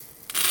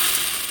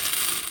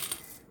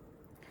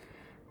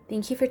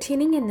Thank you for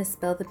tuning in to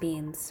Spill the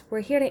Beans. We're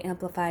here to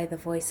amplify the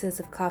voices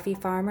of coffee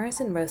farmers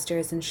and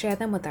roasters and share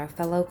them with our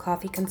fellow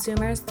coffee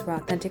consumers through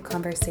authentic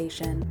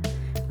conversation.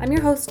 I'm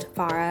your host,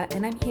 Farah,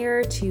 and I'm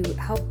here to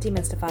help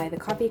demystify the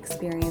coffee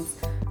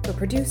experience for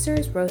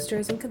producers,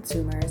 roasters, and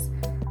consumers.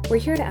 We're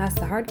here to ask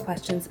the hard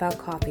questions about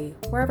coffee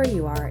wherever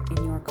you are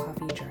in your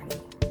coffee journey.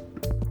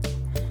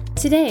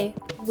 Today,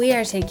 we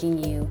are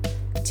taking you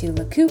to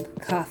La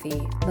Coupe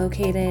Coffee,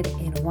 located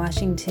in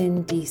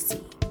Washington,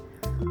 D.C.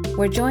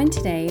 We're joined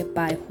today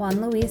by Juan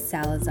Luis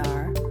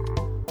Salazar,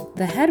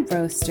 the head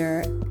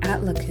roaster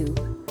at La Coupe,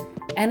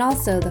 and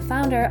also the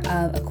founder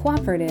of a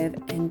cooperative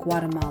in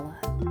Guatemala.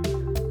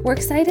 We're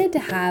excited to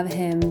have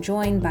him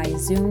join by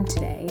Zoom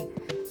today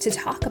to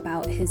talk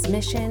about his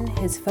mission,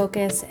 his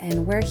focus,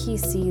 and where he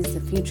sees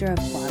the future of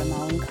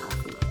Guatemalan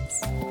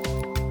coffees.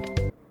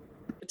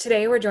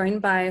 Today, we're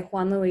joined by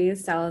Juan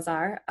Luis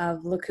Salazar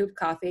of La Coupe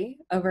Coffee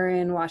over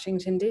in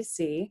Washington,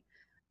 D.C.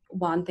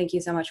 Juan, thank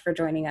you so much for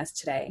joining us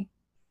today.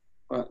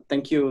 Well,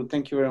 thank you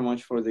very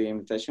much for the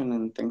invitation,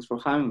 and thanks for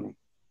having me.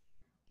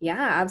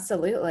 Yeah,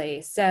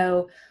 absolutely.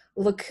 So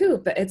La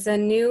Coupe, it's a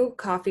new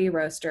coffee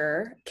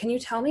roaster. Can you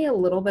tell me a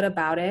little bit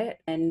about it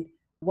and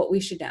what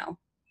we should know?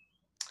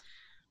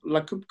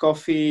 La Coupe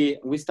Coffee,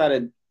 we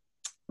started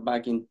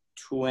back in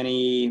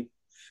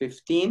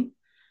 2015,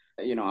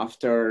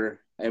 after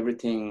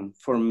everything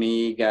for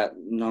me got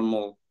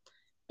normal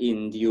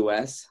in the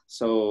US.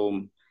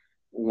 So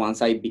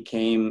once I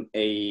became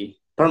a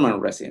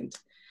permanent resident,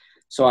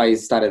 so I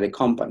started a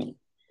company.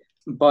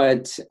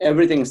 But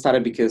everything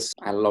started because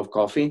I love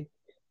coffee,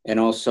 and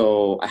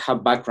also I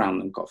have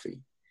background in coffee,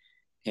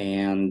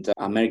 and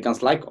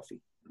Americans like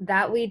coffee.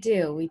 That we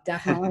do. We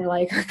definitely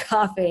like our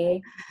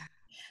coffee.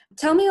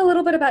 Tell me a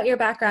little bit about your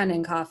background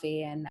in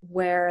coffee and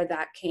where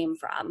that came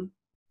from.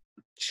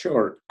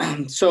 Sure.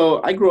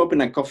 So I grew up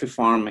in a coffee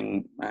farm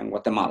in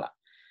Guatemala,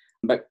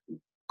 but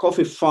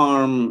coffee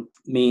farm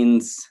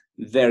means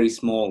very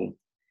small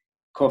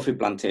coffee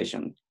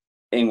plantation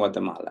in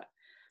Guatemala.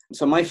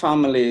 So my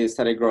family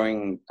started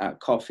growing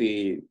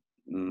coffee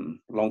a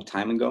long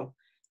time ago.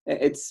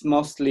 It's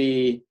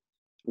mostly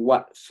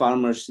what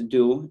farmers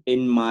do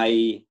in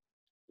my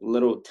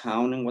little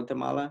town in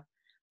Guatemala.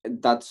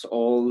 That's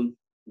all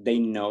they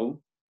know,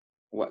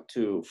 what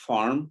to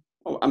farm.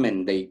 Oh, I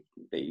mean, they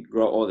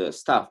grow all the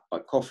stuff,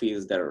 but coffee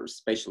is their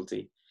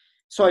specialty.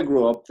 So I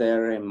grew up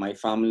there, and my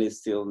family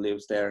still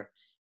lives there,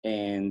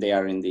 and they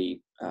are in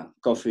the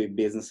coffee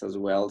business as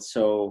well.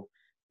 So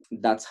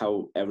that's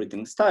how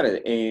everything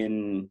started.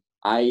 And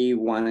I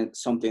wanted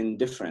something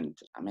different.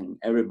 I mean,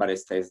 everybody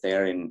stays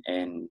there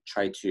and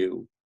try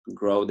to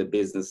grow the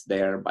business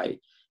there by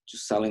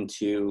just selling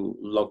to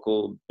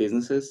local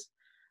businesses.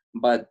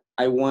 But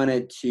I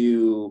wanted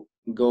to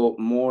go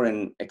more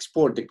and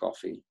export the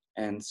coffee.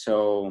 And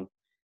so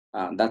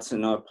that's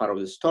another part of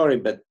the story.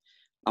 But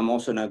I'm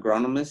also an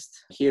agronomist.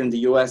 Here in the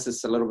US,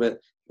 it's a little bit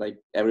like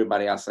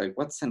everybody asks, like,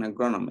 what's an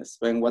agronomist?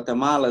 But in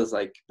Guatemala, is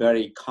like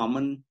very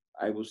common,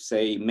 I would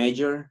say,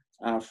 major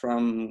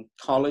from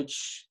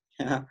college.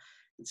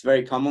 It's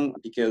very common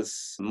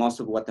because most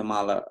of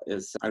Guatemala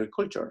is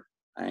agriculture.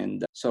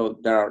 And so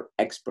there are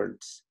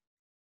experts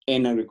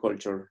in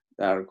agriculture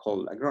that are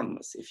called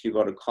agronomists. If you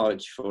go to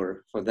college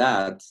for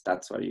that,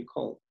 that's what you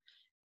call.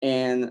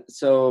 And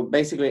so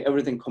basically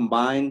everything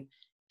combined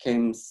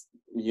came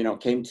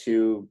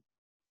to,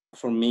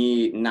 for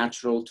me,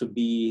 natural to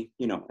be,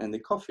 in the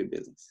coffee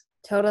business.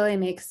 Totally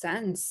makes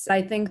sense.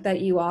 I think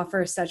that you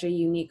offer such a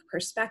unique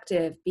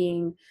perspective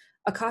being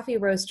a coffee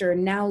roaster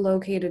now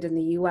located in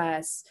the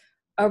US,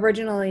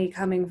 originally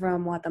coming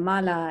from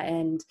Guatemala.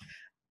 And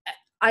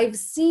I've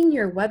seen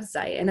your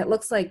website and it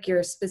looks like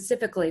you're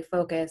specifically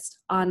focused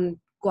on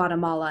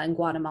Guatemala and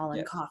Guatemalan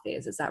Yes.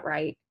 coffees. Is that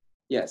right?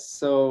 Yes.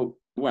 So,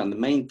 well, the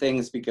main thing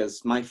is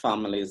because my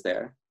family is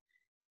there,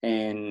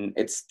 and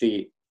it's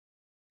the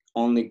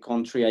only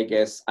country, I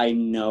guess, I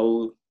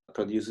know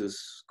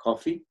produces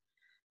coffee.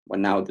 Well,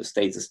 now the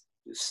States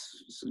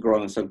is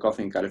growing some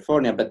coffee in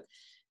California, but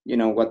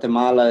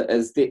Guatemala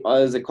is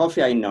the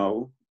coffee I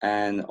know.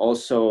 And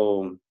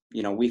also,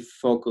 we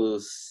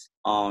focus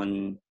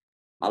on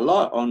a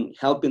lot on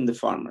helping the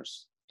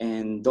farmers,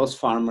 and those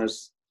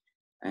farmers,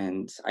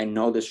 and I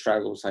know the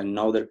struggles, I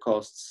know their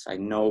costs, I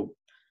know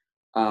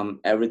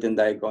everything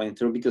that I'm going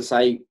through because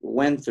I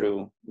went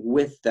through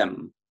with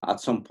them at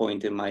some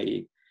point in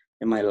my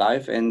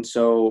life. And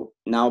so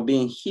now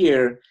being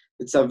here,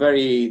 it's a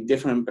very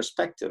different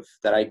perspective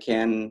that I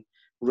can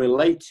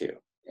relate to.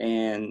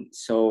 And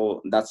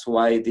so that's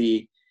why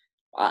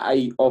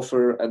I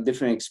offer a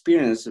different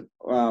experience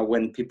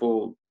when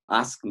people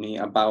ask me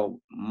about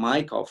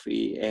my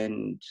coffee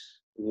and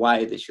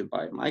why they should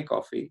buy my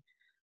coffee.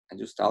 I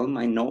just tell them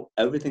I know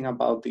everything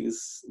about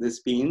these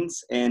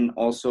beans and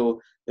also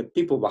the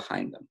people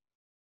behind them.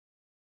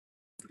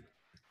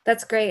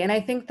 That's great. And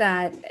I think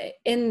that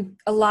in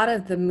a lot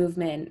of the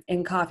movement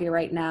in coffee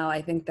right now,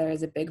 I think there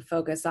is a big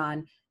focus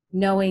on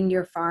knowing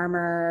your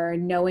farmer,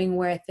 knowing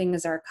where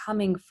things are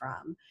coming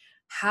from.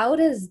 How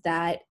does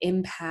that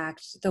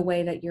impact the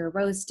way that you're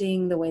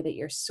roasting, the way that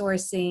you're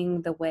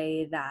sourcing, the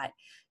way that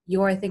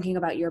you're thinking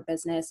about your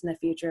business and the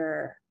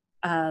future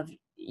of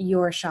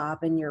your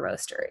shop and your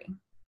roastery?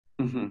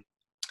 Hmm.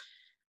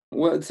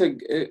 Well, it's a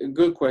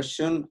good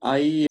question.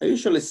 I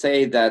usually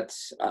say that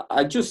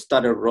I just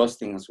started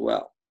roasting as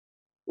well.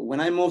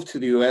 When I moved to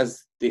the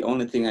US, the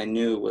only thing I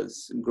knew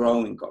was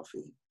growing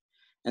coffee.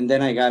 And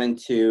then I got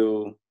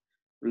into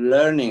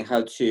learning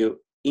how to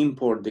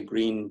import the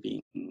green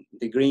bean,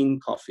 the green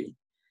coffee.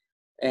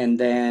 And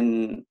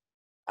then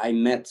I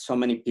met so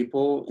many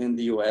people in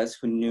the US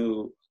who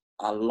knew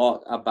a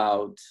lot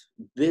about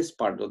this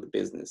part of the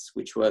business,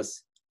 which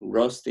was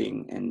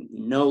roasting and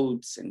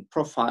notes and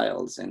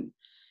profiles and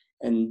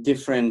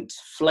different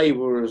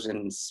flavors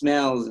and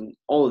smells and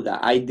all of that.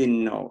 I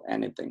didn't know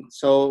anything.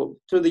 So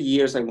through the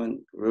years, I went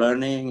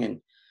learning.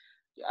 And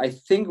I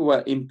think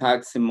what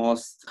impacts the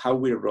most how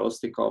we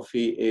roast the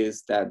coffee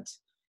is that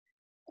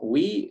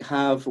we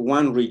have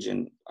one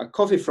region, a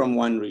coffee from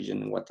one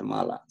region in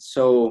Guatemala.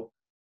 So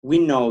we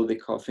know the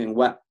coffee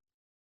and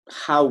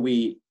how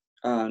we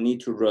need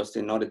to roast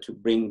in order to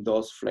bring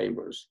those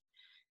flavors.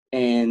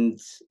 And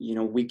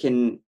we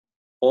can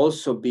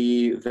also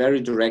be very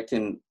direct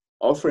in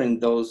offering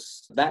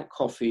that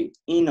coffee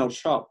in our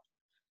shop.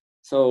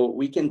 So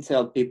we can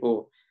tell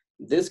people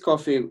this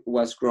coffee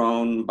was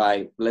grown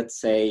by, let's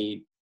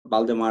say,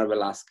 Valdemar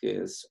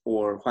Velasquez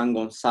or Juan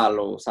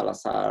Gonzalo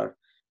Salazar,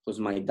 who's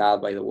my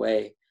dad, by the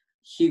way.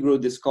 He grew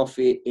this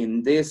coffee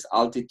in this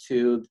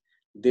altitude,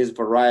 this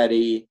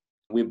variety.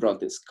 We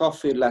brought this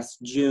coffee last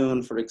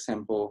June, for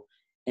example,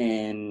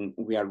 and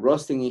we are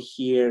roasting it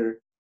here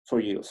for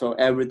you. So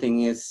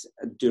everything is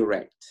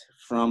direct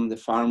from the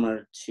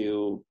farmer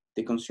to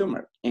the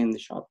consumer in the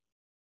shop.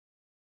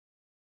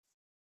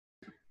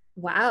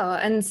 Wow.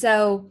 And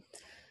so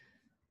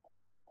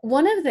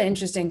one of the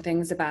interesting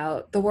things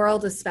about the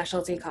world of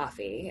specialty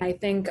coffee, I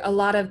think a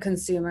lot of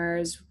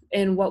consumers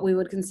in what we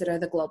would consider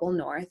the global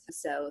north,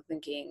 so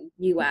thinking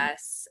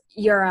US,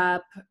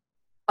 Europe,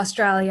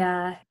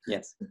 Australia,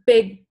 Yes.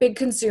 big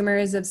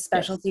consumers of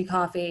specialty Yes.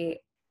 coffee.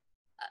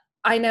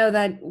 I know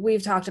that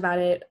we've talked about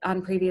it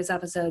on previous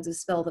episodes of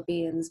Spill the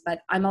Beans,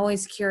 but I'm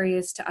always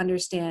curious to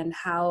understand,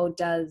 how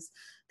does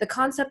the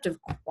concept of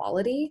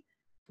quality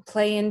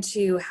play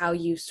into how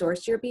you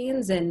source your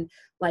beans, and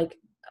like,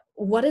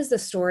 what is the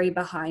story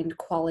behind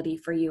quality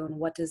for you, and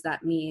what does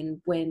that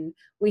mean when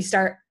we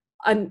start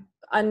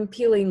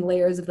unpeeling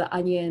layers of the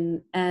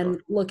onion and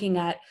looking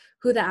at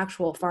who the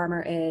actual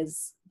farmer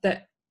is,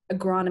 the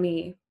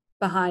agronomy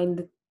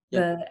behind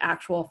the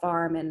actual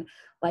farm, and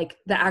like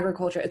the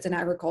agriculture, it's an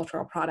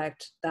agricultural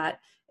product that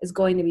is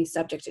going to be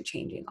subject to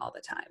changing all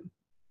the time.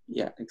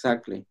 Yeah,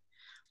 exactly.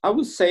 I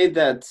would say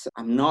that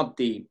I'm not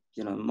the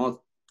most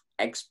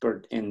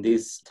expert in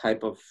this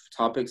type of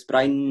topics, but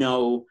I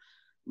know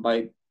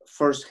by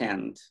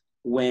firsthand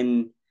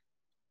when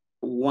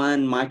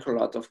one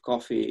microlot of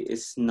coffee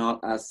is not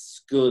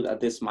as good at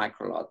this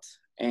microlot,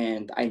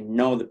 and I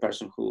know the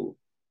person who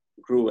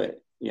grew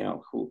it,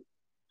 who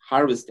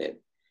harvested,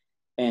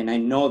 and I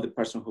know the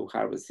person who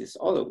harvested this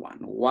other one.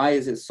 Why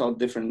is it so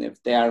different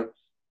if they are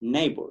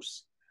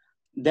neighbors?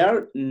 There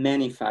are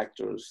many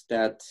factors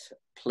that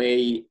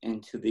play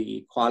into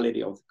the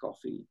quality of the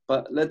coffee,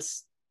 but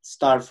let's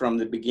start from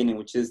the beginning,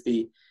 which is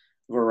the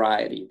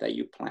variety that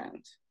you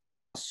plant.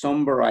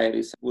 Some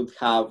varieties would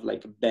have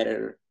like a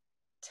better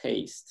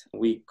taste.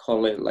 We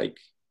call it like,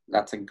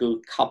 that's a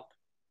good cup.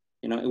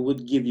 It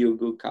would give you a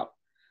good cup.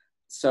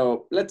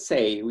 So let's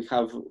say we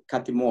have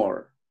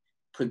Catimor,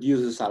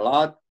 produces a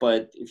lot,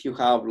 but if you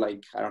have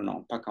like, I don't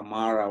know,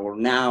 Pacamara, or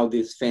now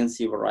these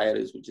fancy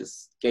varieties, which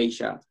is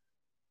Geisha,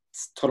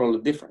 it's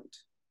totally different.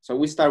 So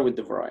we start with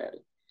the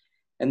variety.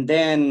 And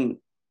then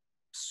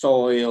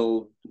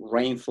soil,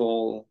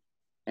 rainfall,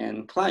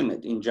 and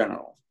climate in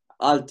general.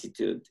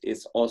 Altitude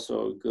is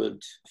also a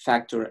good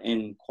factor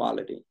in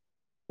quality.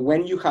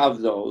 When you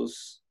have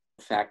those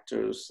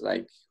factors,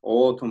 like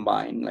all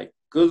combined, like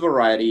good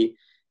variety,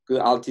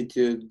 good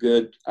altitude,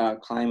 good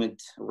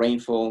climate,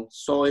 rainfall,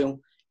 soil,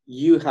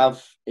 you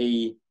have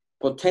a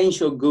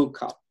potential good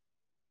cup.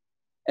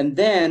 And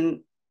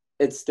then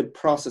it's the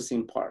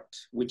processing part,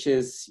 which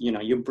is,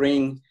 you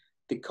bring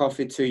the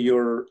coffee to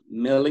your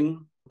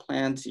milling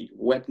plant,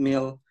 wet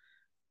mill,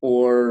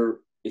 or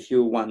if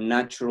you want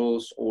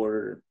naturals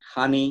or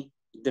honey,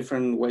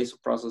 different ways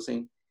of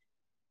processing.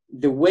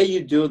 The way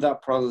you do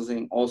that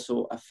processing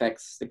also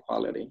affects the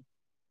quality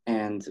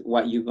and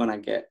what you're gonna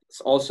get.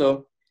 It's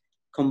also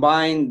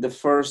combine the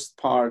first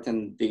part,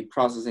 and the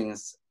processing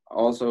is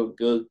also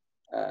good,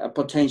 a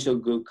potential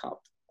good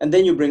cup. And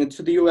then you bring it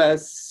to the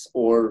US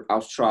or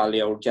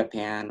Australia or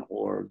Japan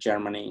or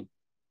Germany,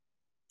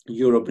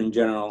 Europe in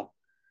general.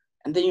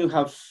 And then you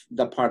have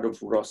the part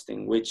of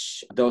roasting,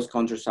 which those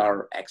countries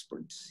are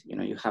experts.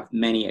 You have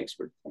many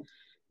experts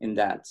in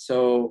that.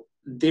 So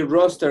the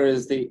roaster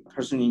is the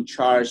person in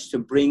charge to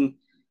bring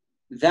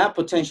that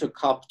potential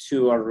cup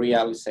to a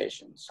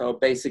realization. So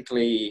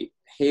basically,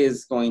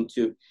 he's going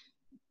to,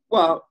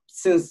 well,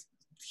 since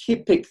he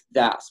picked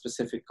that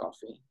specific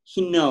coffee.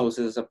 He knows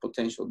there's a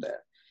potential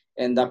there.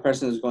 And that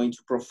person is going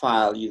to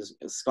profile, is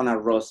going to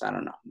roast, I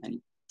don't know,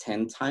 maybe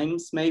 10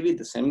 times maybe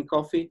the same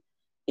coffee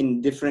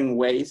in different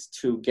ways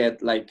to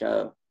get like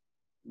the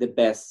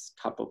best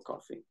cup of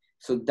coffee.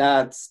 So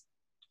that's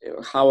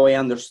how I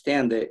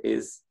understand it,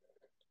 is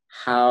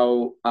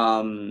how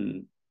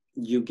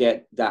you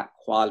get that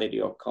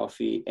quality of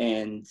coffee.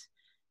 And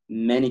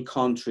many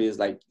countries,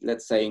 like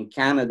let's say in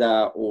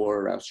Canada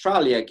or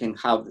Australia, can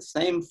have the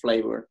same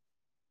flavor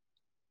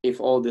if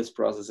all this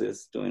process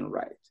is doing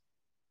right.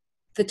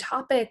 The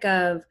topic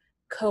of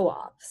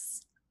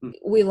co-ops,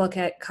 we look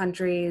at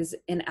countries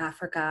in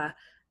Africa.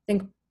 I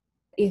think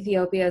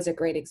Ethiopia is a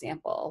great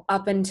example.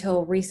 Up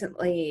until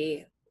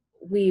recently,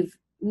 we've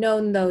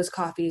known those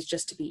coffees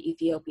just to be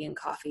Ethiopian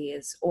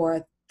coffees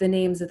or the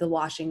names of the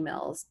washing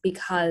mills,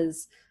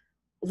 because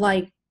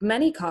like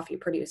many coffee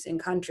producing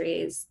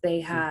countries, they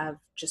have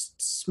just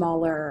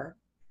smaller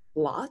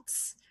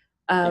lots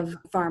of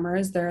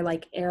farmers. They're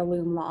like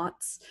heirloom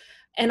lots.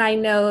 And I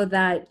know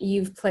that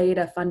you've played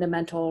a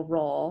fundamental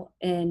role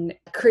in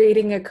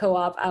creating a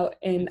co-op out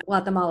in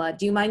Guatemala.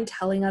 Do you mind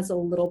telling us a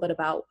little bit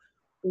about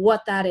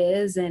what that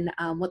is and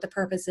what the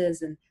purpose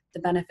is and the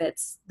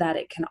benefits that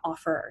it can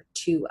offer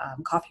to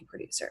coffee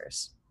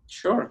producers?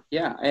 Sure,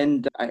 yeah.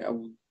 And I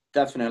would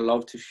definitely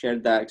love to share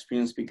that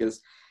experience, because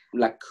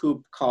like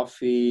Coop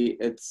Coffee,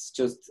 it's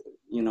just,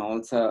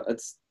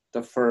 it's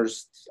the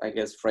first, I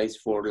guess, phrase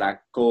for la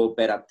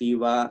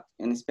cooperativa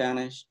in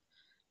Spanish,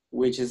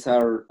 which is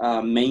our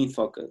main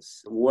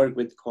focus, work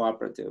with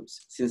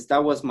cooperatives. Since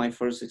that was my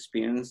first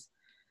experience,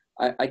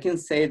 I can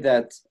say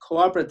that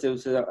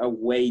cooperatives are a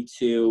way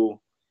to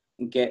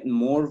get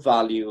more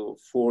value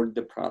for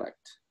the product.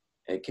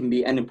 It can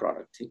be any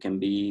product. It can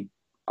be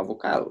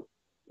avocado,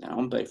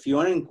 but if you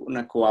are in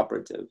a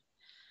cooperative,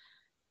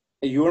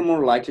 you are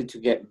more likely to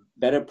get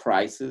better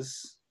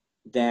prices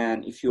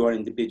than if you are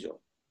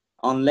individual,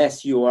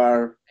 unless you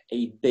are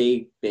a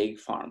big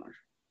farmer.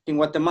 In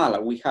Guatemala,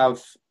 we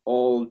have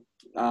all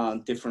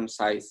different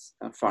size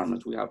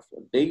farmers. We have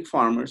big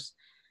farmers,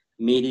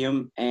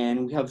 medium,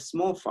 and we have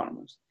small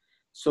farmers.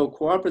 So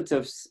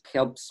cooperatives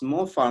help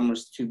small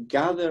farmers to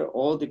gather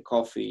all the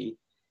coffee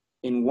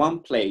in one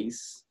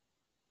place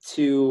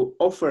to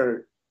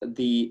offer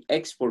the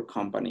export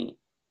company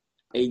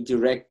a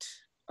direct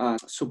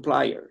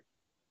supplier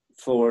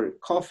for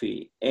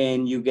coffee,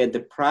 and you get the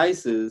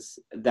prices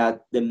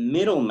that the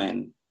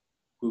middleman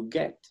will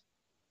get,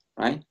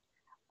 right?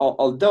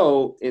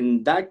 Although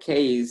in that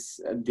case,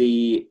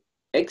 the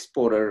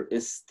exporter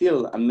is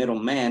still a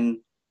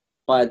middleman,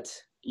 but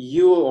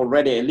you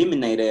already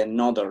eliminated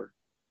another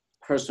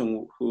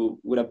person who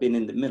would have been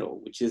in the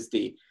middle, which is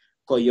the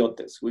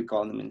coyotes, we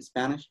call them in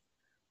Spanish.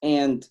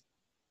 And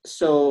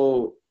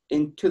so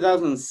in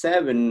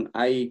 2007,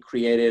 I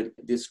created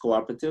this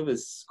cooperative.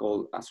 It's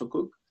called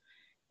Asocook.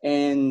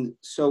 And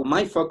so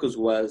my focus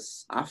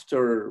was,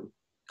 after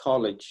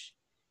college,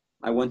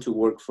 I went to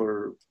work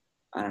for,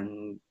 I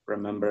don't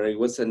remember, it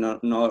was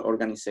another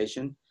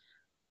organization,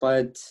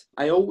 but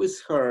I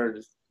always heard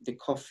the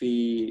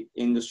coffee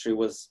industry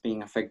was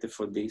being affected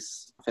for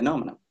this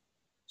phenomenon.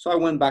 So I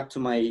went back to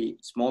my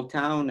small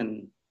town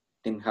and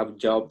didn't have a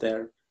job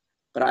there,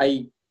 but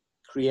I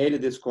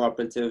created this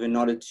cooperative in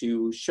order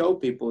to show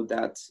people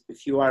that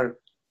if you are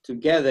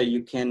together,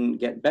 you can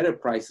get better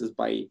prices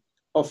by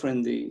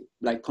offering the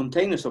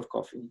containers of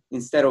coffee.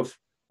 Instead of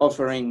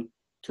offering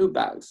 2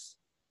 bags,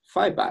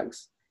 5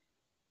 bags,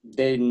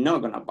 they're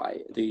not gonna buy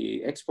it.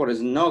 The exporter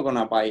is not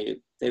gonna buy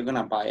it. They're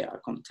gonna buy a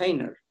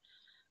container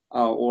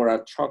or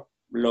a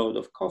truckload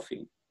of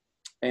coffee.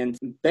 And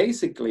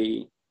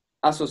basically,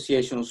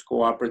 associations,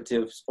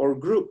 cooperatives, or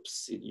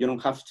groups, you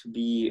don't have to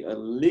be a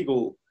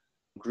legal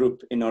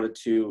group in order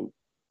to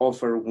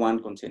offer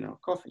one container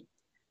of coffee.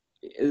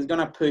 It's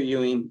gonna put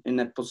you in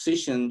a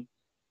position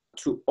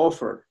to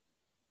offer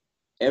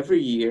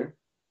every year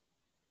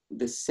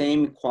the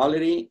same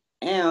quality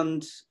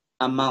and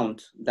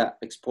amount that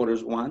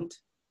exporters want.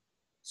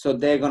 So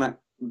they're gonna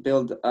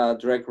build a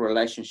direct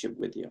relationship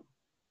with you.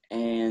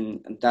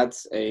 And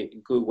that's a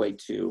good way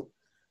to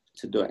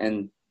do it.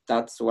 And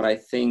that's what I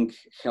think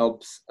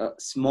helps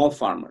small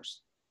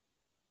farmers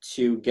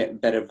to get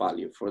better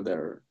value for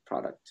their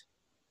product.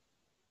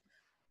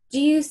 Do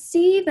you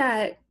see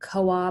that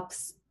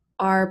co-ops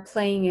are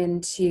playing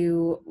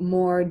into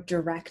more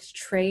direct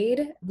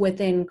trade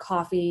within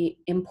coffee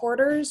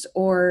importers,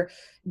 or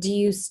do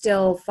you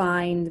still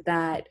find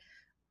that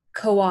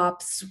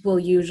co-ops will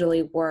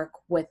usually work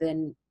with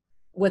an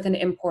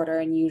importer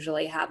and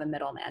usually have a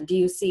middleman? Do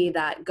you see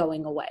that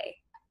going away?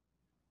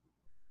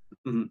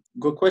 Mm-hmm.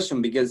 Good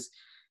question, because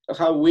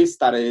how we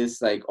started is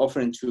like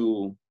offering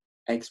to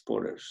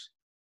exporters,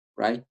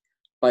 right?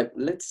 But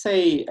let's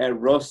say a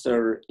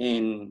roaster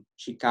in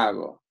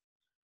Chicago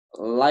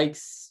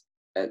likes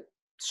a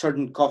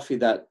certain coffee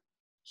that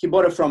he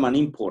bought it from an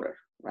importer,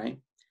 right?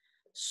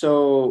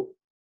 So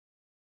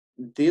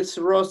this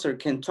roaster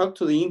can talk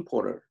to the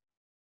importer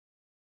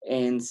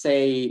and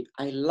say,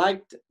 I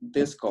liked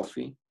this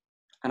coffee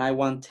and I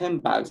want 10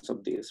 bags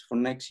of this for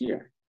next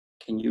year.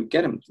 can you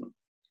get them to me?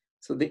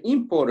 So the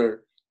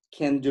importer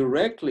can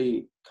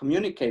directly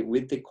communicate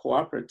with the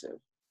cooperative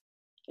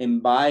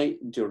and buy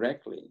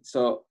directly.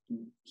 So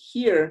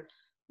here,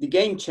 the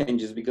game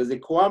changes because the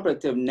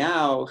cooperative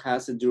now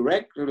has a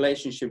direct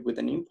relationship with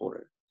an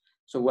importer.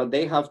 So what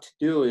they have to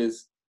do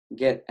is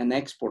get an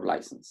export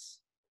license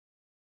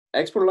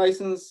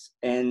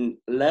and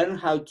learn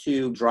how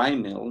to dry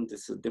mill.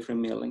 This is different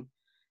milling,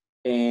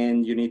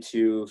 and you need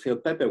to fill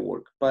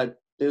paperwork, but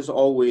there's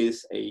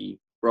always a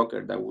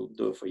broker that will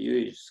do it for you.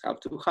 You just have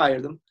to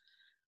hire them.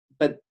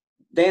 But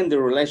then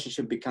the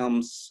relationship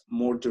becomes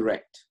more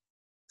direct.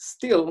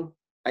 Still,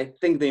 I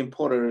think the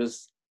importer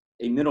is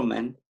a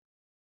middleman,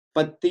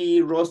 but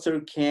the roaster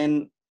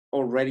can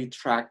already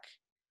track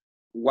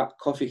what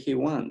coffee he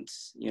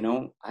wants.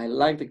 I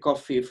like the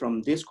coffee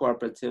from this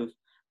cooperative,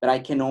 but I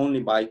can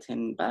only buy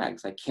 10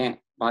 bags. I can't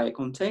buy a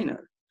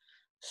container.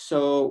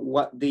 So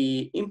what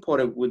the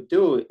importer would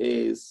do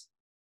is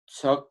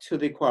talk to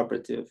the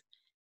cooperative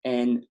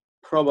and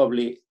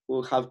probably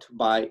will have to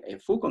buy a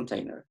full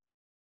container.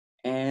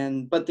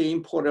 But the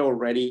importer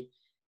already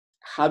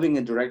having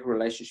a direct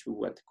relationship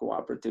with the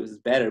cooperative is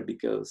better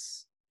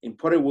because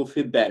importer will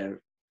feel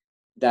better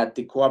that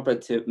the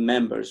cooperative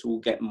members will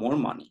get more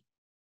money,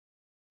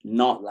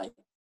 not like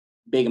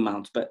big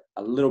amounts, but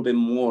a little bit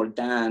more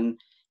than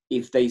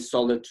if they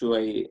sold it to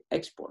a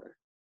exporter.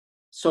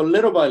 So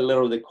little by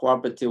little, the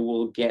cooperative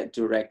will get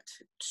direct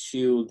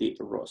to the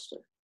roaster.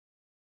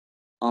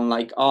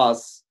 Unlike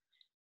us,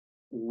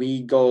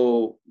 we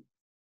go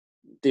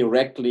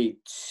directly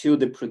to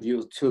the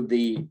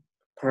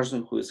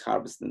person who is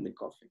harvesting the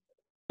coffee.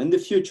 In the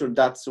future,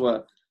 that's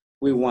what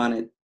we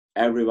wanted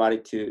everybody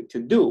to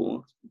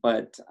do.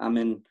 But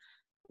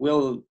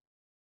we're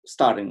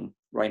starting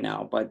right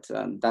now, but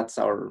that's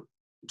our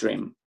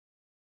dream.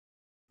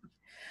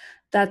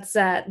 That's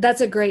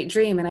a great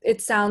dream. And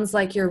it sounds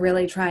like you're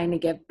really trying to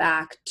give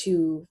back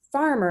to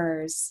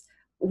farmers,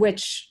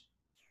 which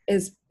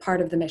is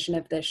part of the mission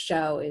of this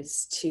show,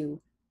 is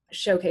to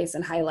showcase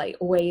and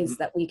highlight ways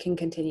that we can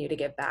continue to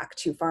give back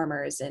to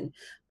farmers in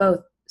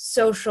both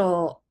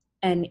social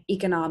and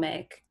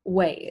economic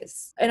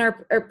ways. In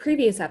our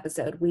previous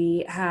episode,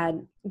 we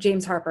had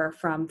James Harper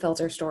from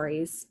Filter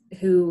Stories,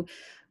 who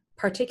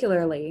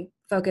particularly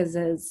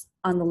focuses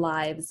on the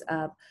lives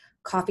of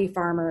coffee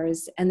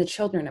farmers and the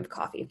children of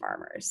coffee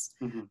farmers.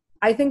 Mm-hmm.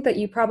 I think that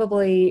you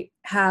probably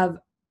have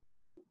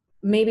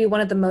maybe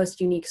one of the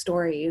most unique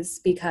stories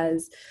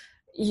because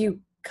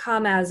you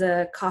come as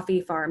a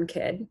coffee farm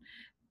kid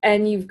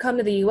and you've come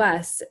to the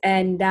US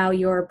and now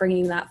you're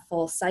bringing that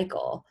full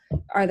cycle.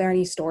 Are there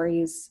any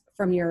stories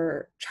from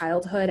your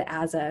childhood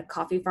as a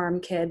coffee farm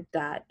kid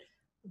that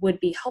would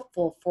be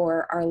helpful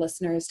for our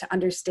listeners to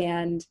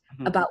understand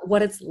about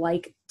what it's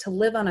like to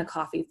live on a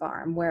coffee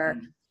farm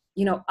where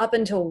up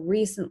until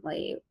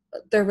recently,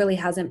 there really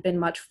hasn't been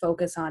much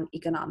focus on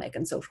economic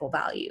and social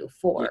value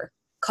for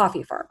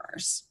coffee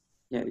farmers?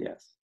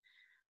 Yes.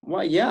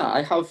 Well,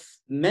 I have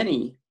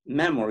many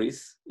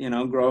memories,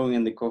 growing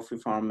in the coffee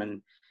farm.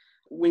 And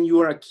when you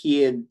are a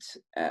kid,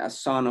 a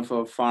son of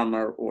a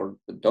farmer or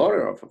the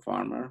daughter of a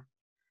farmer,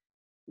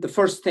 the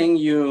first thing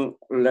you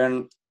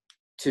learn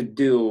to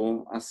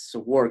do as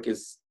work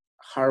is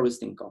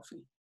harvesting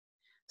coffee.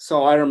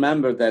 So I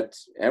remember that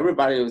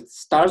everybody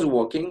starts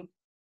working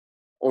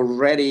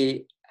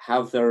already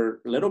have their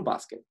little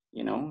basket,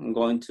 and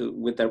going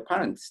with their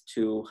parents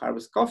to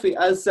harvest coffee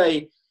as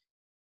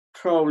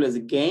probably as a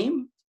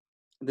game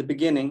at the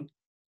beginning.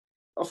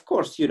 Of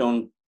course, you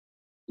don't,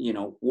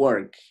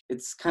 work.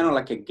 It's kind of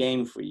like a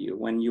game for you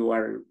when you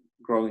are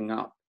growing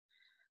up.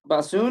 But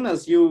as soon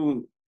as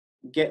you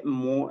get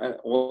more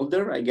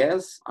older, I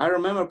guess, I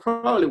remember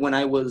probably when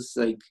I was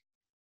like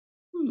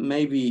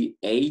maybe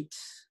 8,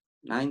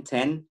 9,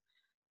 10,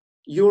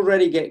 you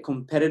already get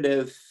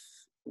competitive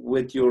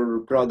with your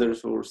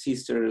brothers or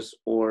sisters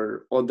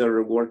or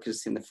other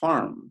workers in the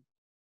farm.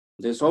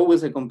 There's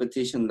always a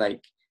competition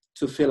like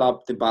to fill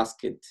up the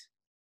basket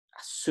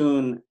as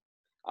soon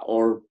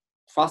or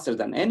faster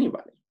than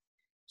anybody.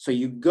 So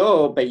you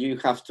go, but you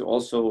have to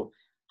also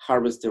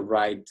harvest the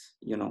right,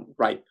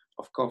 ripe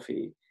of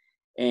coffee.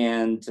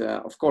 And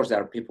of course,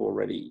 there are people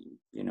already,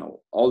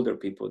 older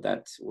people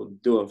that will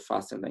do it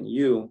faster than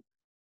you,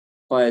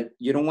 but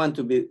you don't want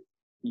to be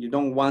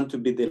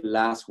the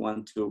last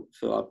one to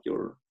fill up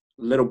your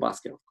little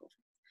basket of coffee.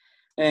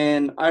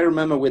 And I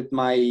remember with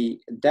my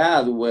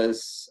dad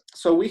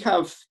so we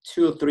have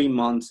 2 or 3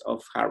 months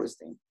of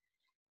harvesting.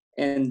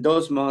 And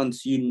those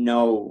months,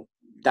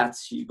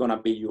 that's going to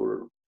be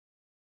your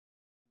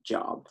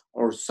job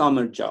or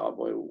summer job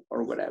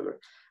or whatever.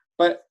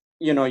 But,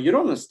 you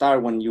don't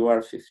start when you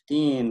are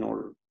 15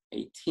 or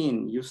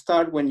 18. You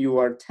start when you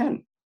are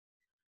 10.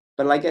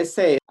 But like I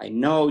say, I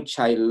know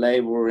child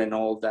labor and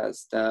all that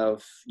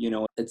stuff,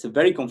 it's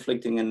very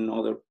conflicting in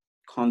other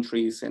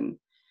countries and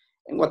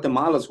in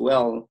Guatemala as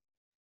well.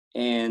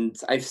 And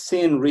I've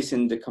seen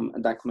recent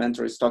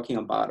documentaries talking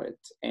about it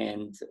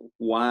and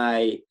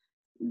why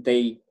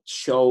they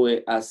show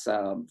it as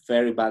a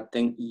very bad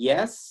thing.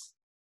 Yes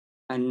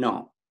and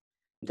no.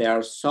 There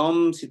are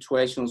some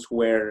situations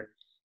where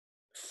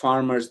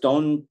farmers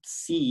don't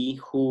see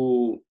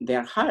who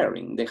they're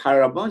hiring. They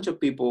hire a bunch of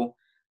people,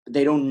 but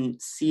they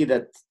don't see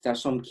that there are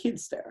some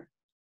kids there.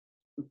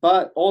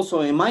 But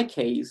also in my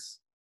case,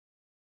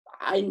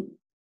 I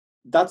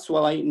that's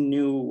what I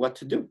knew what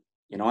to do.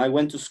 I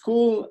went to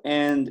school,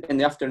 and in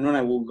the afternoon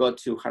I will go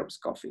to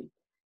harvest coffee.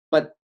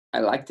 But I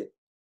liked it,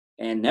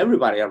 and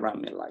everybody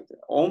around me liked it.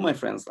 All my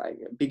friends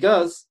liked it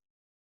because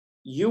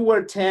you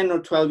were 10 or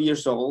 12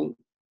 years old,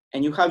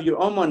 and you have your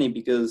own money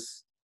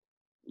because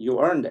you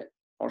earned it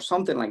or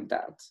something like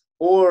that,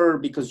 or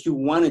because you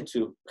wanted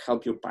to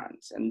help your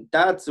parents. And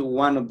that's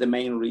one of the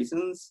main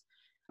reasons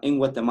in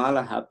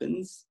Guatemala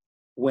happens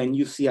when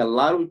you see a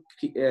lot of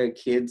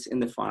kids in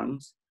the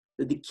farms,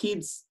 that the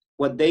kids,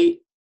 what they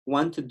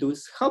want to do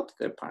is help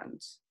their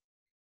parents.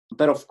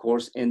 But of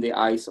course, in the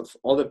eyes of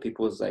other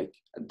people, it's like,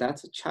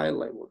 that's a child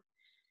labor.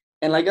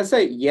 And like I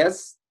say,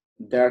 yes,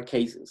 there are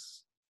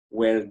cases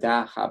where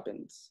that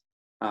happens.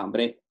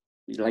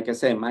 Like I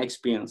said, my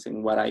experience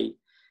and what I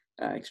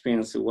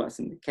experienced, it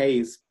wasn't the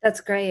case.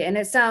 That's great. And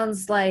it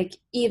sounds like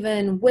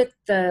even with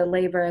the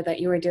labor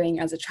that you were doing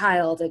as a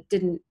child, it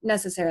didn't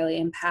necessarily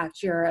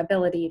impact your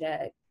ability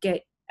to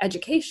get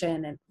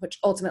education, and which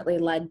ultimately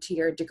led to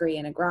your degree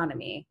in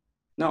agronomy.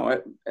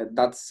 No,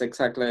 that's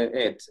exactly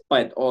it.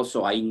 But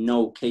also, I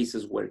know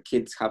cases where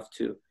kids have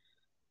to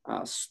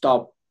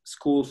stop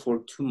school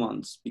for 2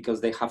 months because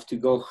they have to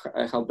go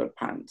help their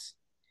parents.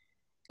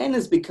 And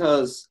it's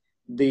because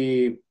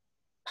the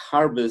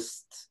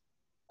harvest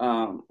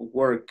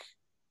work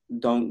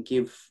don't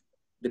give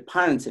the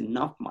parents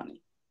enough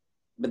money.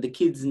 But the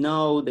kids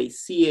know, they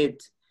see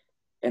it,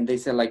 and they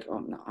say like, oh,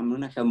 no, I'm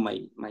going to help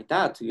my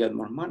dad to get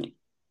more money.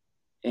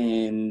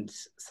 And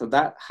so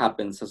that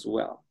happens as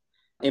well.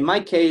 In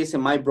my case,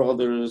 in my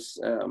brothers,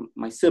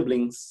 my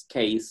siblings'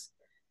 case,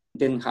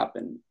 didn't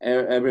happen.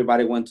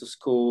 Everybody went to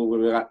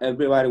school.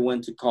 Everybody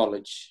went to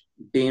college.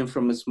 Being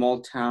from a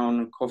small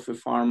town, coffee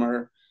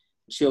farmer,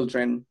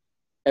 children,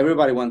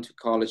 everybody went to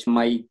college.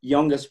 My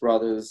youngest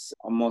brother's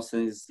almost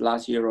in his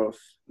last year of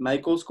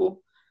medical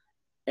school.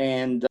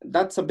 And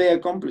that's a big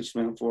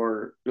accomplishment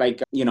for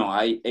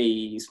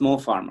a small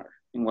farmer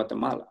in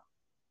Guatemala.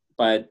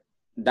 But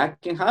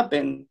that can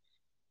happen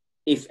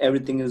if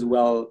everything is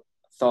well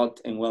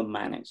thought and well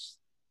managed.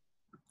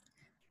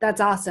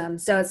 That's awesome.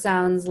 So it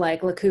sounds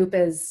like La Coupe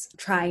is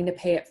trying to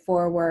pay it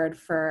forward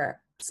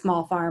for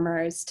small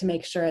farmers to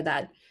make sure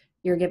that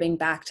you're giving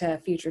back to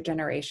future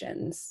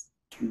generations.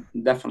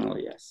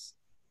 Definitely, yes.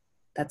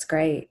 That's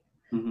great.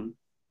 Mm-hmm.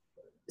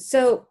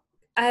 So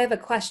I have a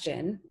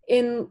question.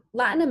 In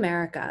Latin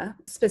America,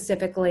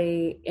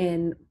 specifically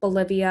in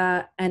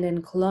Bolivia and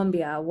in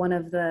Colombia, one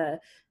of the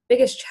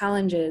biggest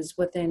challenges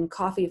within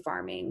coffee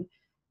farming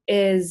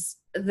is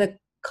the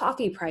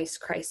coffee price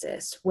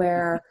crisis,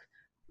 where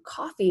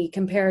coffee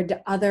compared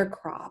to other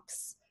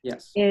crops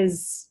Yes.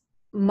 is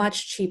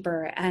much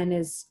cheaper and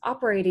is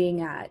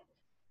operating at,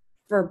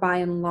 for by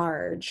and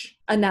large,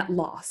 a net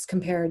loss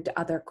compared to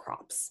other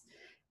crops.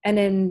 And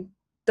in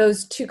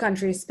those two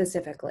countries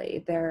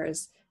specifically,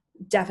 there's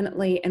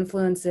definitely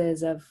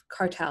influences of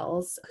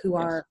cartels who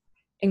Yes. are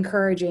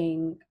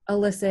encouraging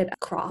illicit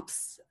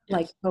crops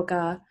like Yes.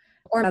 coca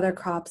or other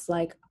crops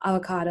like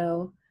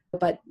avocado,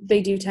 but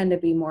they do tend to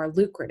be more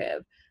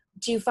lucrative.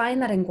 Do you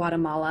find that in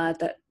Guatemala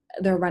that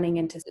they're running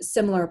into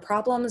similar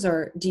problems,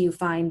 or do you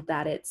find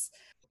that it's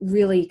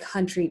really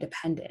country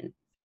dependent?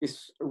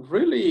 It's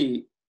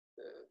really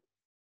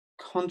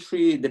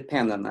country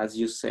dependent, as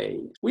you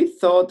say. We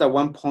thought at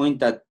one point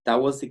that that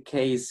was the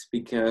case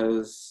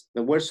because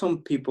there were some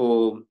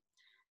people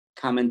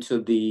coming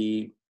to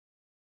the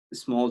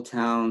small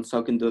town,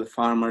 talking to the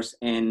farmers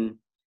and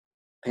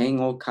paying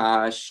all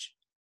cash,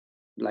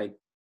 like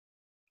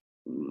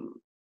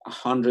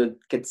 100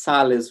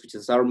 quetzales, which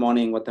is our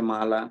money in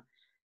Guatemala.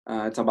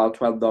 It's about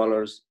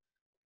 $12.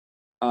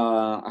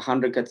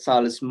 100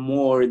 quetzales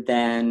more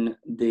than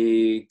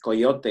the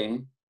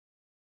coyote.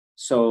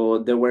 So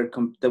there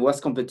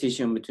was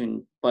competition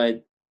between,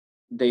 but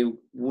they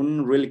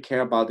wouldn't really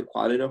care about the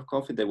quality of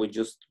coffee. They were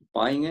just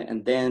buying it,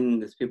 and then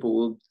these people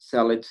would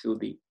sell it to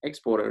the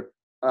exporter.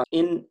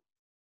 In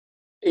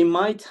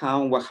my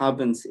town, what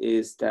happens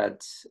is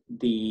that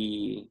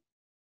the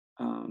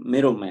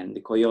middlemen,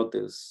 the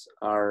coyotes,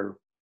 are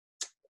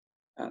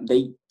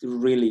they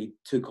really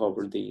took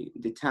over the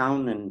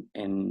town,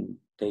 and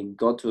they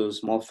go to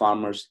small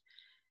farmers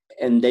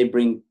and they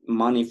bring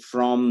money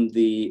from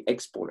the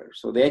exporter.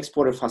 So the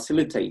exporter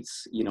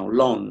facilitates,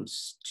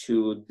 loans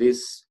to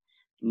this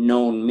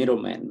known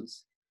middlemen,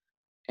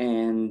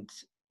 and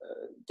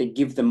they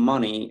give them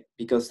money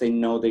because they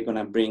know they're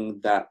gonna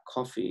bring that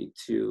coffee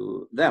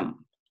to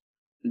them.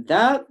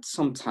 That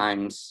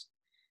sometimes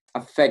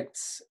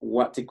affects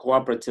what the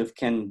cooperative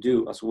can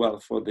do as well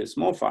for the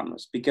small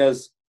farmers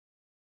because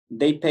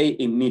they pay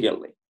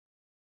immediately.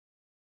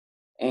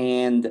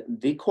 And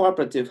the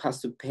cooperative has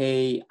to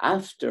pay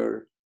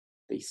after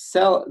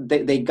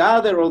they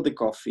gather all the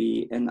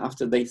coffee, and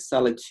after they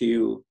sell it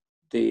to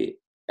the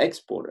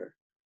exporter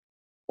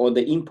or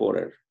the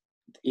importer,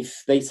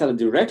 if they sell it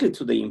directly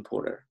to the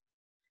importer,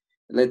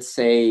 let's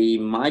say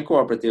my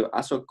cooperative,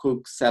 Aso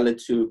Cook, sell it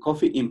to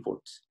coffee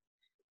imports,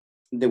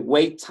 the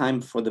wait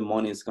time for the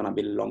money is going to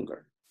be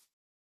longer.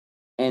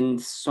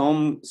 And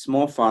some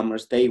small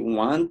farmers, they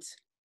want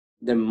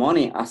the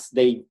money as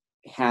they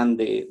hand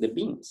the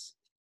beans.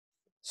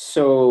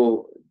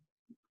 So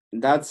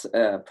that's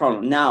a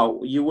problem.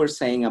 Now, you were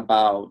saying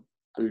about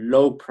a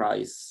low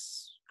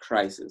price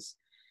crisis.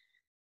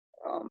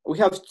 We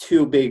have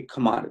two big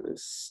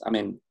commodities. I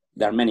mean,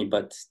 there are many,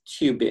 but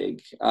two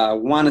big.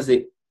 One is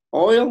the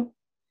oil,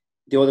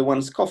 the other one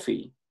is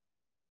coffee.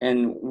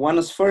 And one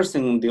is first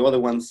and the other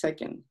one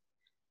second.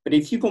 But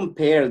if you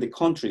compare the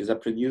countries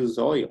that produce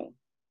oil,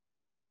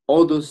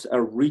 all those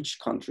are rich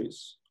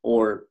countries,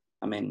 or,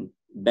 I mean,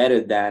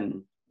 better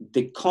than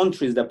the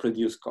countries that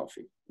produce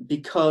coffee,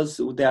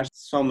 because there are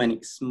so many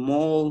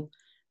small,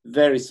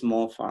 very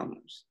small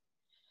farmers.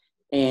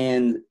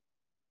 And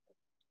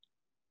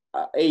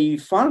a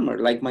farmer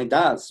like my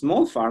dad,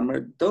 small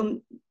farmer,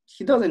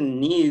 he doesn't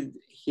need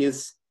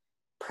his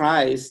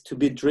price to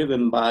be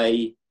driven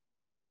by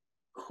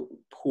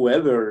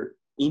whoever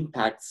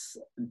impacts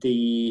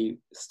the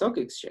stock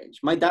exchange.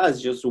 My dad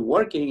is just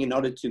working in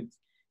order to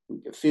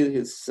feed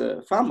his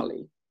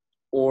family,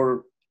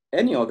 or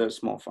any other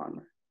small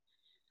farmer.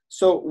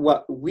 So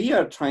what we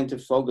are trying to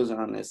focus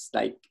on is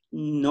like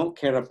not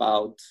care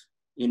about,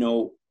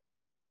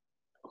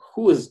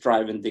 who is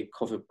driving the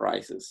coffee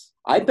prices.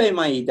 I pay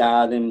my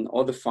dad and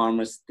other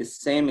farmers the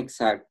same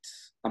exact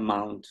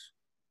amount.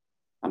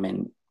 I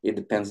mean, it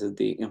depends on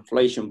the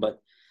inflation,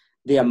 but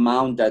the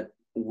amount that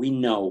we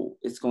know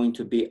is going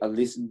to be at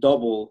least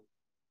double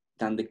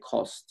than the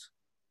cost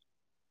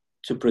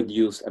to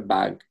produce a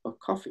bag of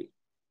coffee.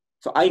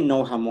 So I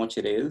know how much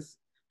it is,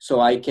 so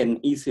I can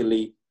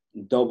easily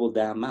double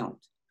the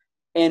amount.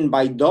 And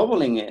by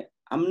doubling it,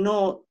 I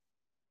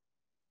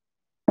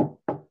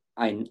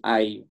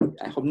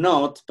hope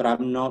not, but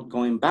I'm not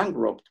going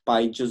bankrupt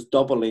by just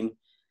doubling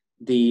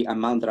the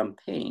amount that I'm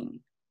paying.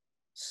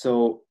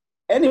 So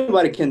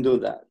anybody can do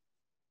that.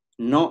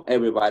 Not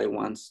everybody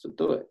wants to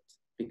do it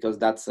because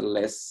that's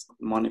less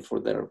money for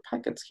their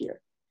pockets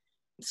here.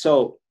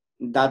 So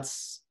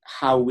that's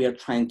how we are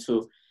trying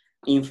to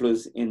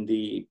influence in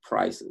the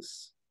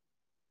prices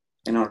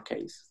in our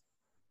case.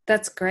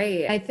 That's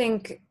great. I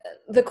think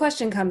the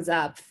question comes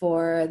up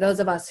for those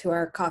of us who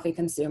are coffee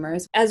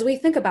consumers, as we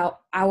think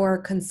about our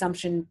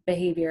consumption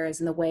behaviors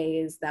and the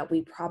ways that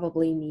we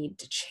probably need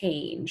to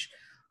change.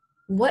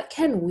 What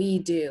can we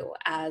do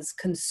as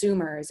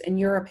consumers, in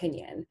your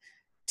opinion,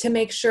 to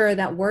make sure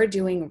that we're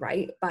doing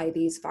right by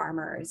these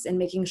farmers and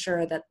making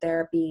sure that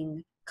they're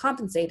being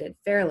compensated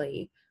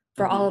fairly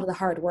for all of the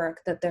hard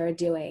work that they're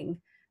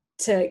doing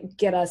to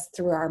get us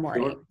through our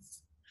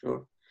mornings?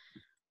 Sure.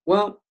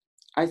 Well,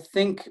 I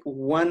think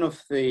one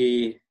of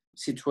the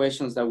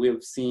situations that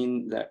we've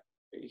seen that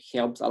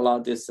helps a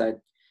lot is that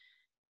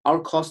our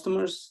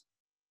customers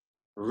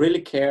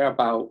really care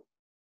about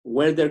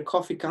where their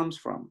coffee comes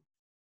from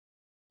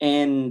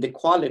and the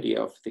quality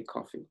of the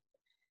coffee.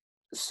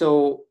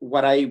 So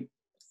what I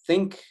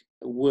think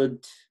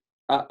would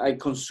a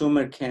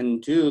consumer can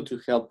do to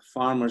help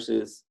farmers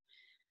is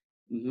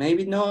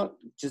maybe not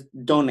just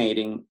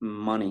donating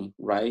money,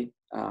 right?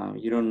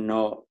 You don't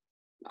know.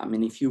 I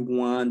mean, if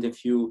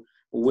you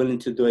willing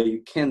to do it,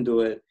 you can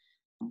do it.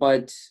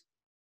 But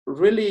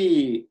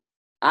really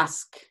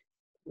ask,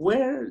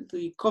 where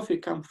the coffee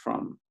come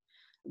from?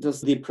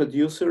 Does the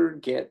producer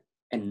get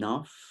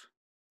enough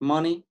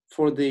money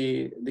for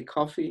the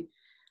coffee?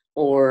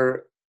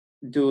 Or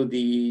do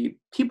the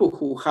people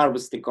who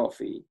harvest the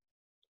coffee,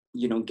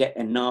 get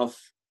enough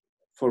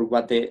for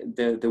what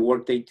the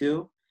work they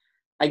do?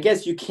 I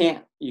guess you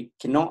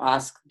cannot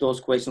ask those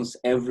questions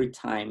every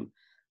time,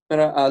 but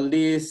at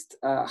least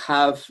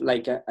have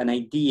like an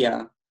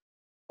idea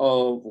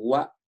of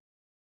what,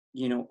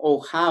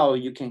 or how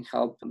you can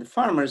help the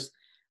farmers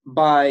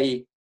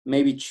by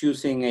maybe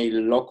choosing a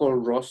local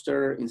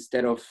roaster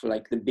instead of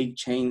like the big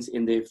chains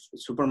in the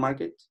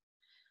supermarket.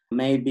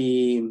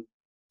 Maybe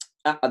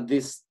at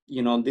this,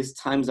 these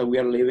times that we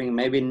are living,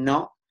 maybe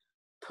not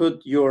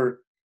put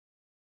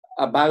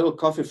a bag of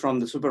coffee from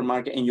the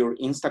supermarket in your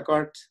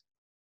Instacart,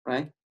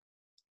 right?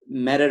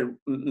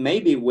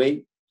 Maybe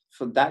wait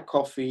for that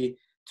coffee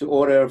to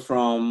order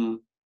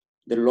from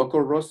the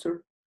local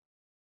roaster,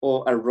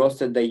 or a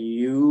roaster that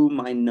you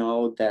might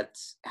know that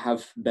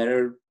have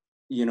better,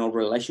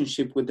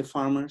 relationship with the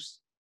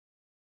farmers.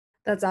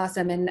 That's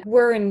awesome. And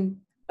we're in,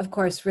 of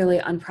course, really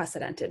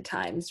unprecedented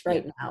times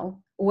right now,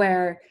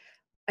 where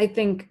I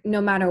think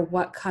no matter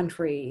what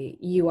country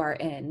you are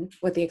in,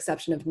 with the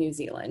exception of New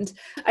Zealand,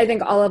 I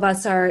think all of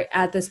us are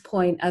at this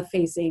point of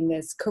facing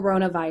this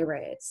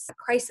coronavirus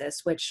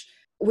crisis, which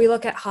we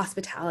look at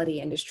hospitality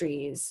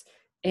industries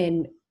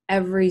in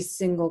every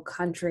single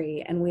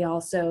country, and we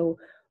also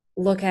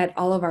look at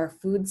all of our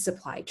food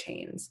supply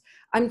chains.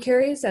 I'm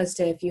curious as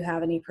to if you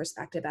have any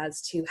perspective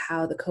as to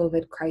how the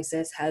COVID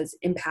crisis has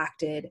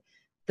impacted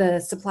the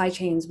supply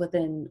chains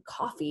within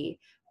coffee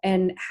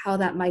and how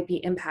that might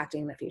be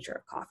impacting the future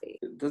of coffee?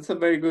 That's a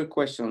very good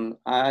question.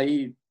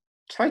 I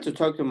try to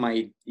talk to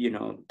my,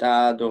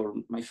 dad or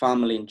my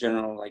family in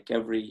general, like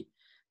every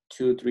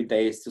 2, 3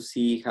 days to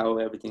see how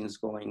everything is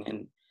going.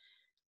 And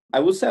I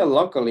would say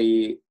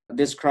locally,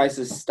 this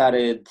crisis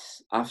started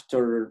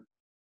after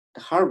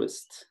the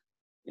harvest,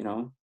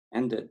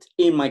 ended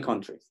in my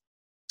country.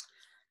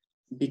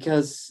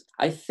 Because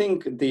I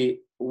think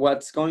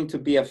what's going to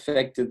be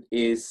affected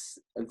is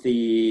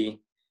the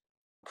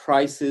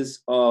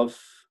prices of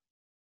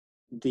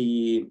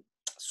the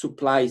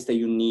supplies that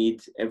you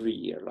need every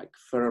year, like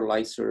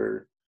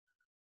fertilizer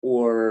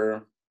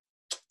or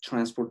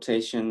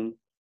transportation.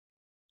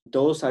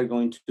 Those are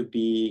going to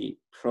be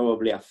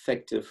probably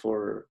affected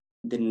for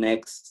the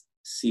next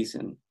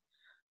season.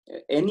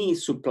 Any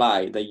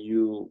supply that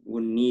you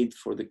will need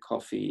for the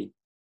coffee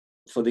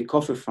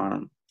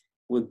farm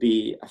would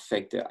be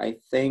affected, I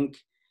think.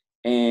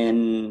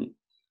 And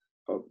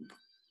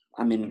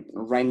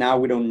right now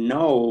we don't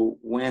know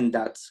when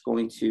that's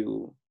going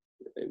to,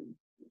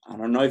 I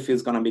don't know if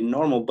it's going to be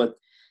normal, but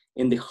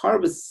in the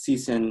harvest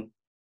season,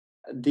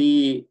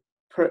 the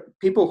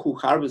people who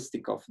harvest the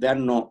coffee, they're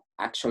not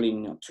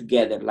actually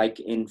together like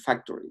in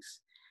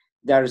factories.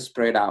 They're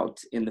spread out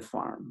in the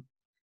farm.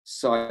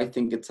 So I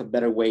think it's a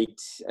better way.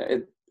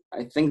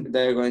 I think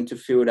they're going to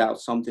figure out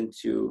something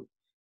to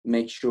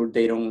make sure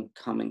they don't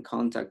come in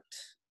contact.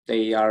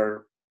 They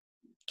are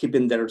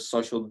keeping their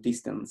social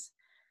distance.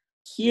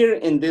 Here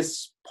in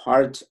this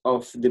part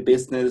of the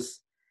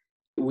business,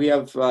 we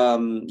have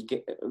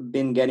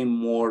been getting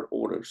more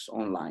orders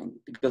online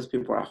because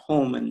people are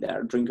home and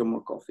they're drinking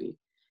more coffee.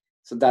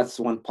 So that's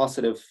one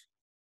positive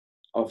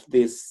of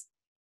this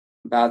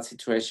bad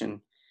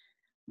situation.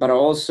 But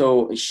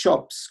also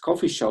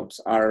coffee shops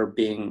are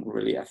being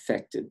really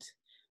affected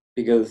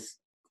because,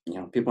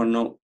 people are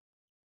not,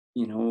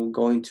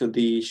 going to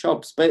the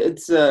shops, but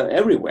it's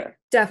everywhere.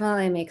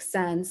 Definitely makes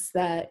sense,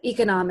 the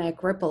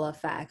economic ripple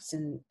effect.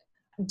 And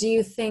do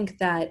you think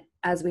that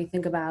as we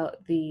think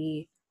about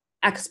the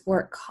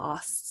export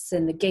costs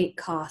and the gate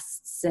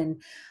costs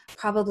and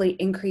probably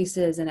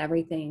increases in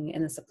everything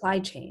in the supply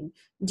chain,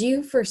 do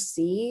you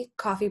foresee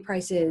coffee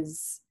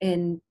prices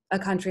in a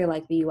country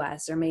like the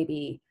US or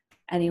maybe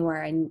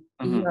anywhere in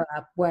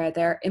Europe where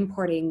they're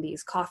importing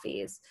these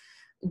coffees?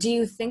 Do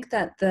you think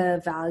that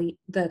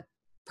the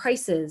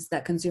prices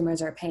that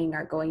consumers are paying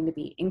are going to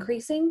be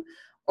increasing?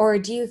 Or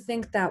do you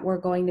think that we're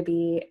going to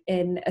be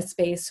in a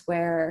space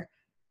where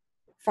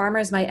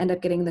farmers might end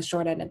up getting the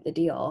short end of the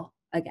deal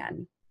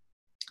again?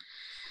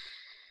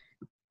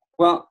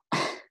 Well,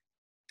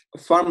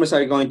 farmers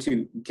are going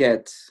to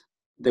get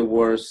the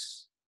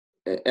worst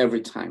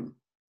every time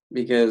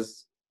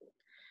because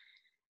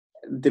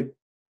the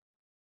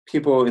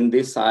people in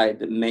this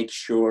side make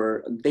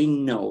sure they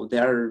know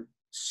they're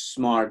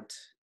smart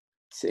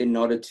in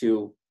order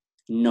to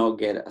not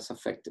get as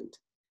affected.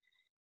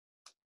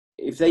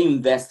 If they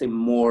invest in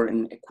more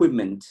in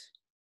equipment,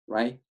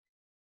 right?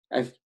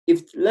 If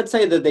let's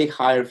say that they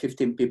hire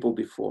 15 people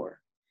before,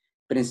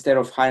 but instead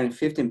of hiring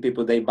 15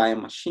 people, they buy a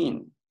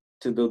machine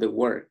to do the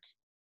work,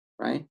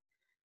 right?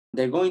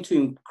 They're going to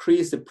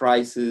increase the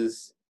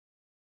prices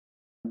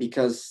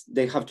because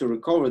they have to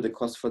recover the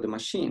cost for the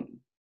machine.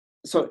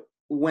 So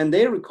when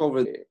they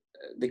recover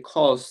the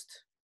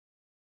cost,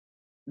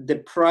 the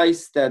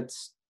price that,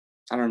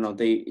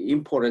 the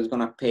importer is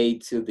going to pay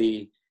to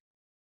the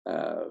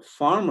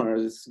farmer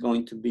is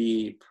going to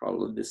be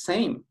probably the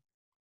same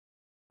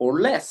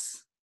or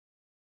less.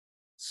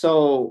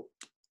 So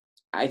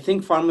I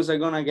think farmers are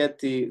going to get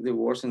the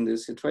worst in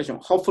this situation.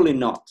 Hopefully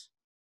not.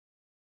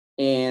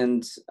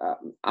 And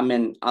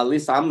at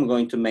least I'm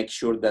going to make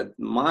sure that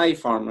my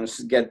farmers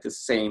get the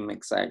same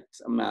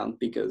exact amount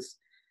because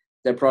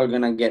they're probably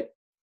going to get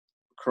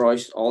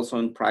crushed also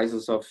in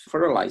prices of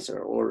fertilizer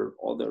or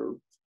other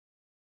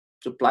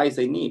supplies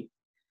they need.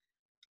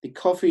 The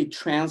coffee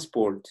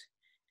transport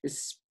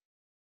is,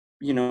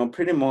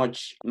 pretty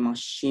much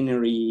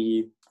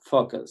machinery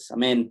focused.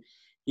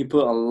 You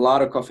put a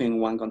lot of coffee in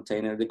one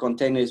container. The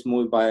container is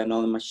moved by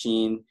another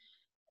machine.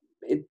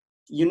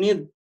 You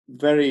need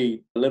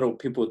very little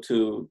people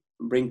to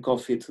bring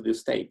coffee to the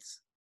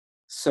States.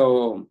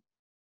 So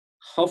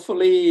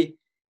hopefully,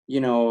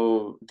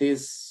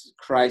 this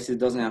crisis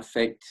doesn't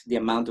affect the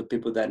amount of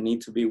people that need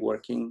to be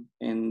working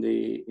in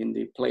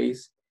the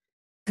place.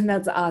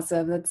 That's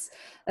awesome.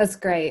 That's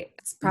great.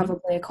 It's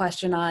probably a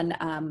question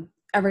on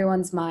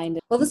everyone's mind.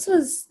 Well, this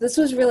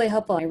was really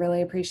helpful. I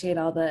really appreciate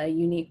all the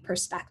unique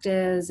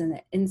perspectives and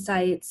the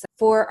insights.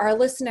 For our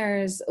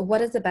listeners,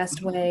 what is the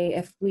best way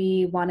if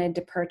we wanted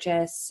to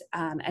purchase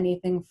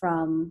anything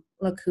from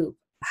La Coupe?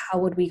 How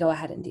would we go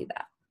ahead and do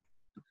that?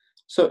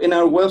 So in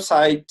our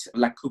website,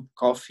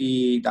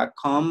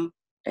 lacoupecoffee.com,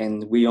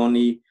 and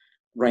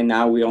right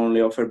now we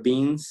only offer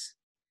beans,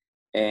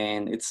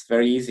 and it's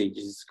very easy. You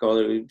just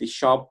go to the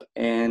shop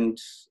and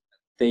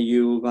then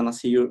you're gonna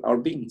see our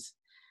beans.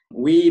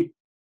 We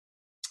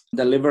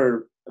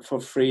deliver for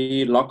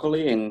free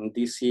locally in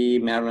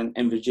DC, Maryland,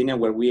 and Virginia,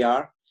 where we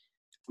are,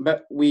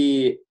 but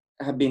we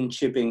have been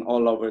shipping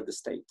all over the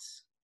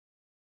States.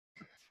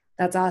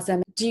 That's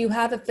awesome. Do you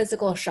have a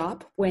physical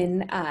shop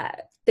when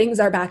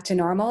things are back to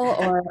normal,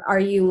 or are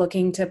you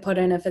looking to put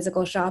in a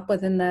physical shop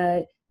within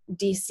the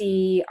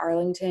DC,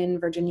 Arlington,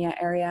 Virginia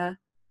area?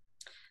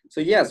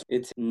 So yes,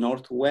 it's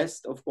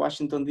northwest of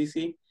Washington,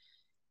 D.C.,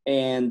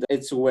 and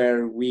it's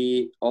where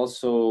we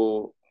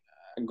also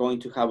are going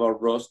to have our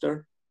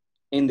roaster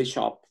in the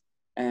shop.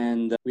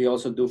 And we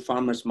also do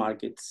farmers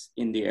markets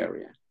in the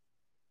area.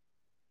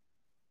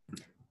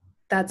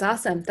 That's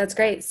awesome. That's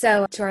great.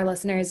 So to our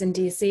listeners in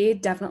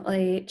DC,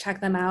 definitely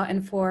check them out.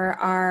 And for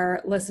our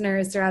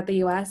listeners throughout the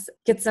US,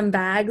 get some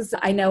bags.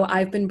 I know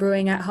I've been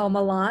brewing at home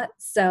a lot,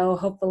 so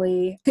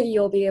hopefully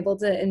you'll be able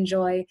to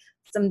enjoy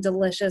some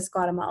delicious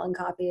Guatemalan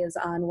coffees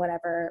on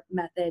whatever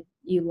method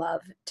you love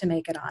to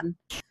make it on.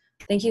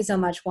 Thank you so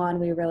much, Juan.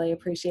 We really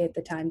appreciate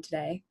the time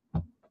today.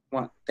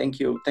 Well, thank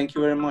you. Thank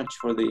you very much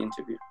for the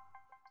interview.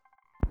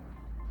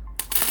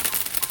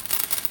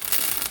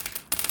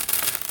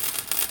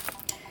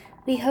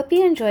 We hope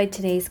you enjoyed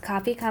today's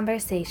coffee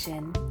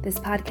conversation. This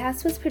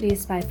podcast was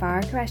produced by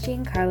Farah Qureshi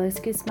and Carlos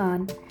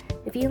Guzman.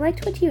 If you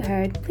liked what you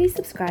heard, please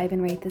subscribe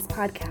and rate this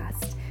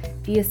podcast.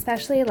 If you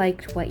especially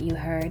liked what you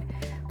heard,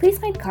 please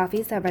find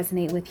coffees that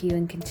resonate with you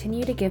and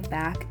continue to give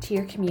back to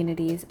your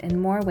communities in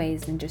more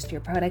ways than just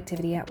your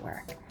productivity at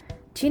work.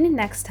 Tune in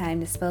next time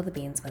to spill the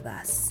beans with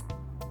us.